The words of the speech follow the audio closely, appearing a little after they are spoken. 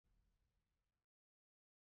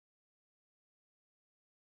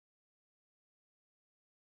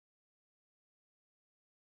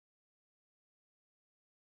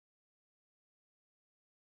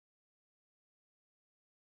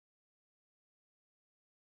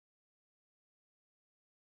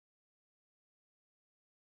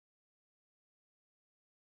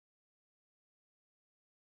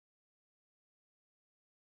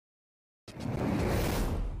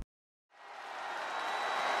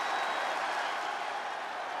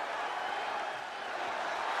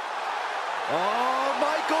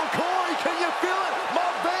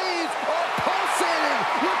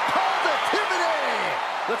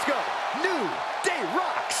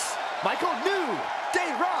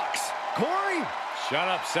Day rocks. Corey? Shut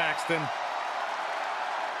up, Saxton.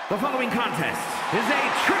 The following contest is a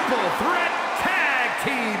triple threat tag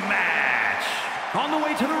team match. On the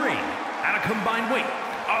way to the ring, at a combined weight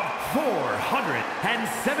of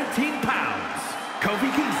 417 pounds,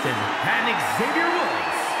 Kofi Kingston and Xavier,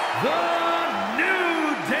 the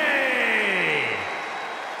New Day.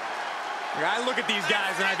 I look at these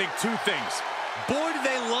guys and I think two things. Boy, do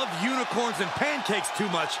they love unicorns and pancakes too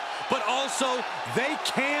much, but also they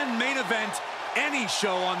can main event any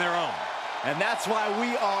show on their own. And that's why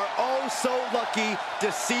we are oh so lucky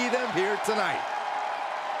to see them here tonight.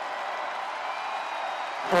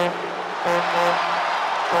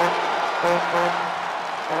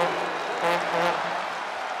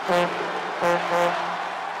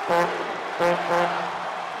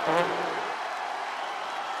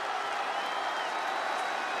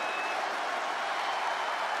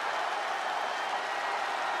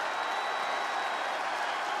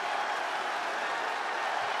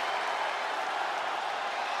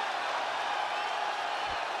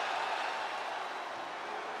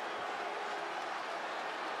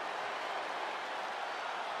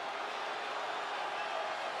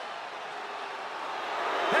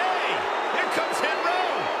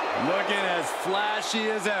 Looking as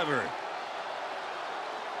flashy as ever.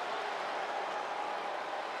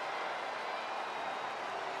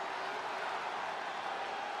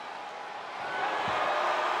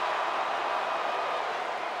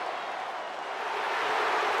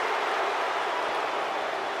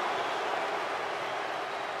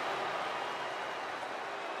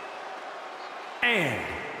 And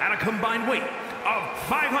at a combined weight of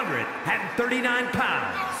 539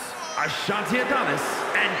 pounds, Ashante Adonis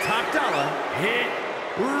and Top Dolla hit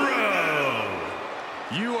row.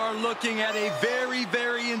 You are looking at a very,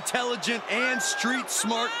 very intelligent and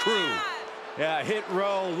street-smart crew. Yeah, Hit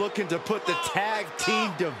Row looking to put the tag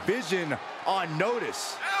team division on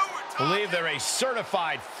notice. Believe they're a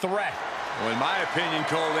certified threat. Well, in my opinion,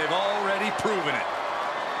 Cole, they've already proven it.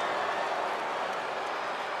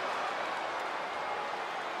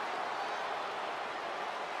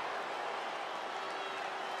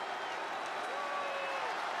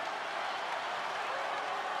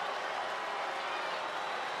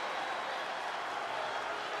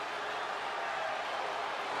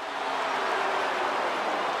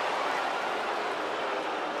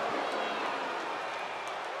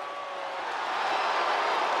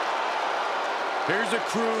 Here's a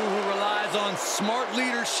crew who relies on smart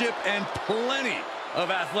leadership and plenty of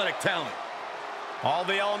athletic talent. All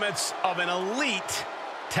the elements of an elite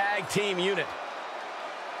tag team unit.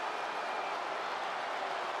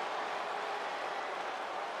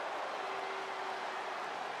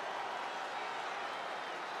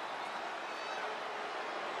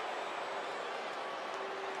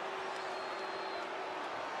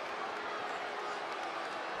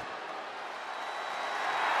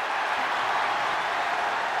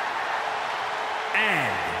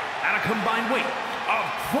 At a combined weight of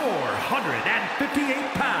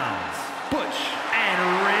 458 pounds, Butch and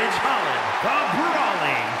Holland, the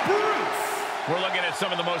Brawling Brutes. We're looking at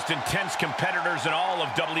some of the most intense competitors in all of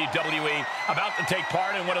WWE about to take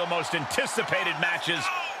part in one of the most anticipated matches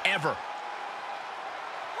ever.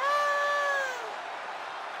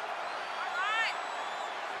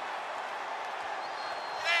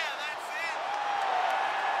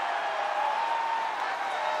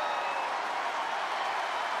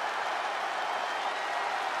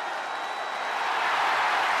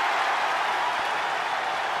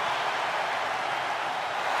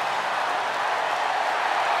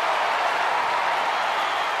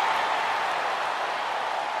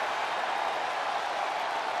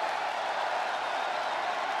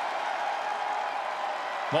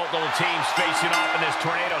 Multiple teams facing off in this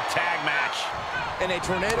tornado tag match. In a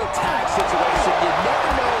tornado tag situation, you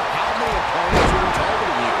never know how many opponents are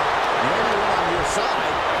targeting you. The only one on your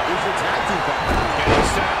side is your tag team partner. Getting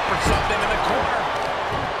set up for something in the corner.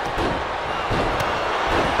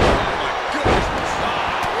 Oh my goodness!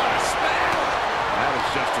 Oh, what a smash! That was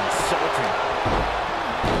just insulting.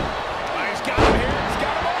 He's got him here. He's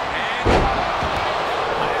got him up.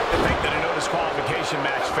 And I have to think that a no disqualification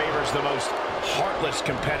match favors the most heartless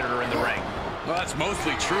competitor in the ring. Well, that's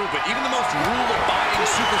mostly true, but even the most rule-abiding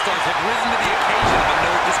superstars have risen to the occasion of a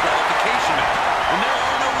no disqualification match. When there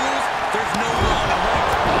are no rules, there's no wrong and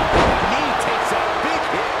right. Knee takes a big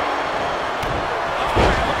hit. Oh,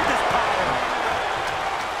 man, look at this power.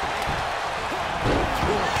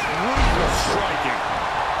 Ruthless striking.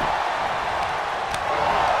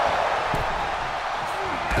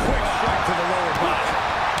 Quick strike to the lower body.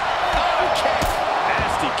 Oh, kick.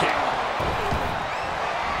 Nasty kick.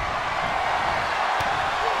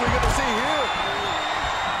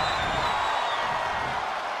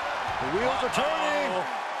 heels are turning.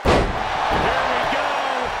 Here we go.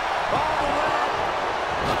 All the way.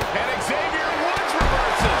 And Xavier Woods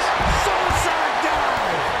reverses. Suicide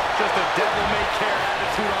dive. Just a devil-may-care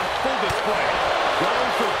attitude on full display.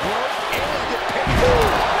 Going for broke and get paid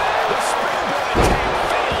off. The springboard attack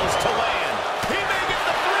fails to land. He may get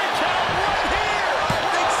the 3 count right here. I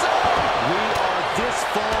think so. We are this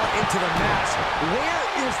far into the match. Where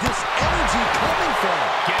is this energy coming from?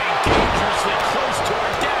 Getting dangerously close to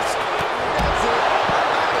our desk. That's it. I'm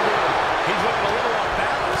out of here. He's looking a little off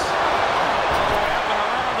balance. Up and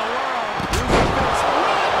around the world.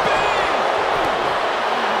 Run, bang!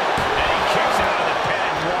 And he kicks out of the pin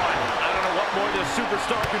and 1. I don't know what more this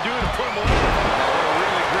superstar can do to put him away. A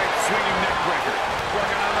really great swinging neck breaker.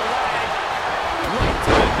 Working on the leg. Right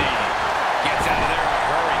to the knee. Gets out of there in a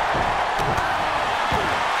hurry.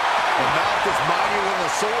 The mouth is mightier than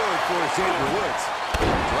the sword for Xavier Woods.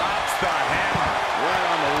 Drops the hammer right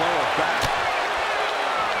on the lower back.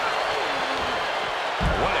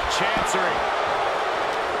 What a chancery.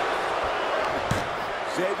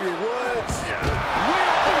 Xavier Woods.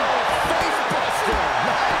 Face buster.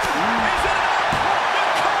 Nice. Is it enough?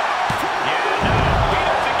 Yeah, no. He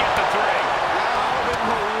doesn't get the 3. How in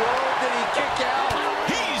the world did he kick out?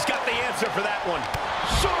 He's got the answer for that one.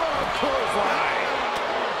 Sure, clothesline.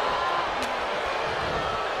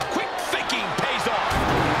 Quick thinking pays off.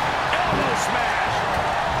 Elbow smash.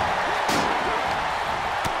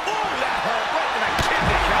 Ooh, that hurt right in the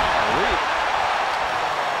kidney.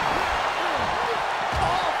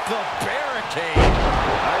 Off the barricade.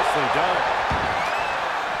 Nicely done.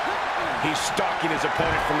 He's stalking his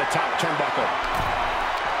opponent from the top turnbuckle.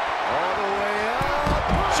 All the way up.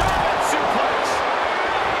 German suplex.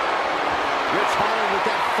 Rich Holland with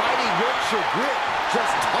that fighting Yorkshire grit,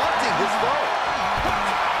 just taunting his foe.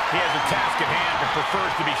 He has a task at hand, but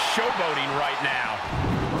prefers to be showboating right now.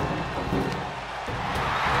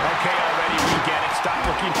 Okay, already, we get it. Stop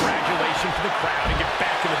looking for adulation for the crowd and get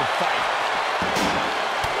back into the fight.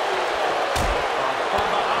 From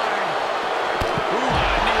behind. Ooh,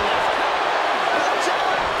 knee lift. Watch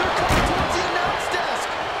out! They're coming towards the announce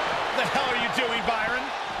desk. What the hell are you doing, Byron?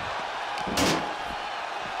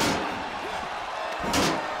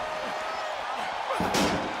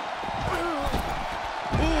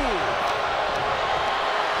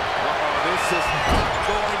 This is not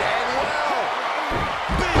going to end well.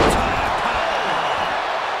 Big time power.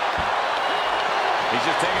 He's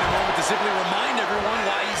just taking a moment to simply remind everyone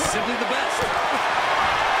why he's simply the best.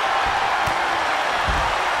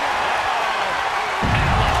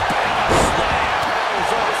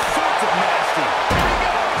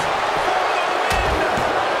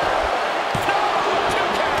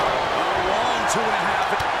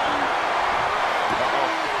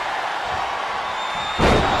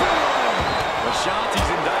 Ashante's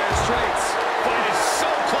in dire straits. Fight is so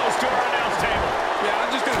close to our announce table. Yeah, I'm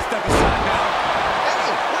just going to step aside now.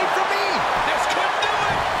 Hey, wait for me. This could do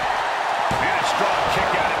it. And a strong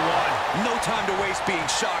kick out at 1. No time to waste being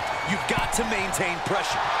shocked. You've got to maintain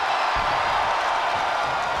pressure.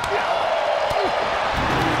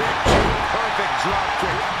 Perfect drop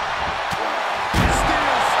kick.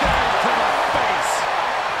 Steel stab to the face.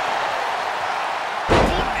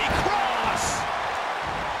 Bloody cross.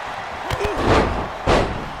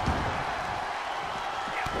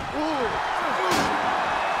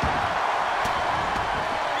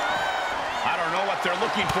 I don't know what they're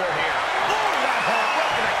looking for here. Oh, that hurt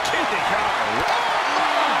right in the kidney counter. Oh,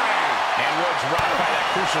 my! And Woods rocked by that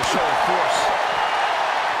crucial show of force.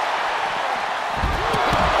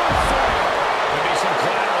 Could be some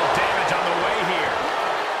collateral damage on the way here.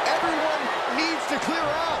 Everyone needs to clear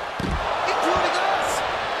out, including us.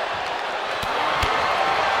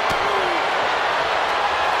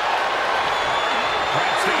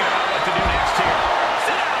 Perhaps thinking about what to do next here.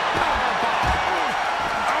 Sit down, powerbomb.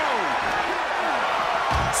 Oh!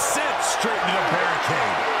 Sent straight into the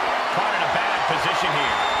barricade. Caught in a bad position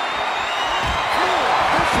here.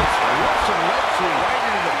 Vicious Russian leg sweep. Right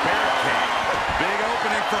into the barricade. Big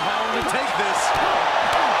opening for Holland to take this.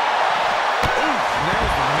 Ooh,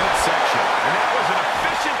 nails the midsection. And that was an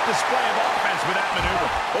efficient display of offense with that maneuver.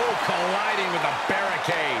 Oh, colliding with the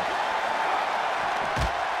barricade.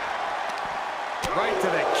 Right to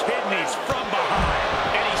the kidneys from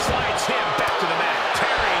behind. And he slides him back to the mat,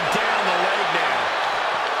 tearing down the leg now.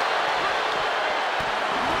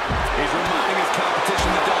 He's reminding his competition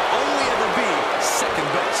that they'll only ever be second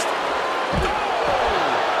best.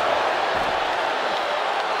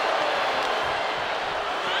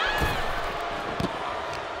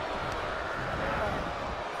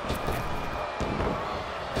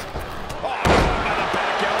 Oh, by the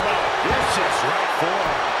back elbow. Vicious right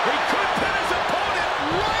forward. He could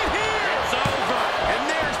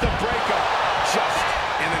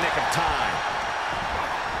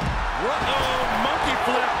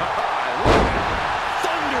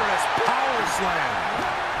slam.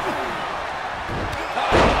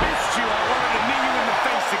 Oh, I missed you. I wanted to knee you in the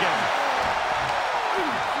face again.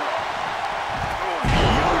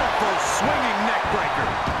 Beautiful swinging neck breaker.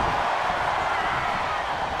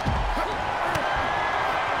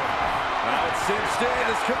 Cinched in,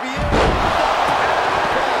 this could be it.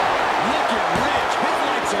 Look at Rich, his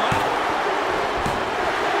lights are out.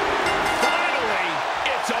 Finally,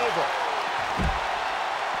 it's over.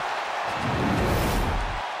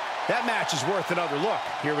 That match is worth another look.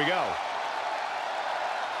 Here we go.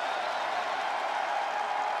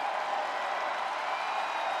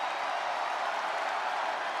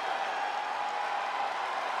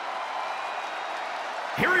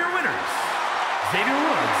 Here are your winners, Xavier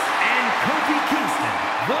and Kofi Kingston,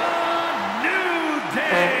 the New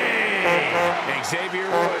Day. Xavier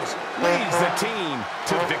Woods leads the team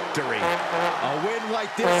to victory. A win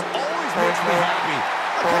like this always makes me happy.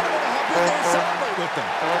 I kind of want to hop in there and celebrate with them.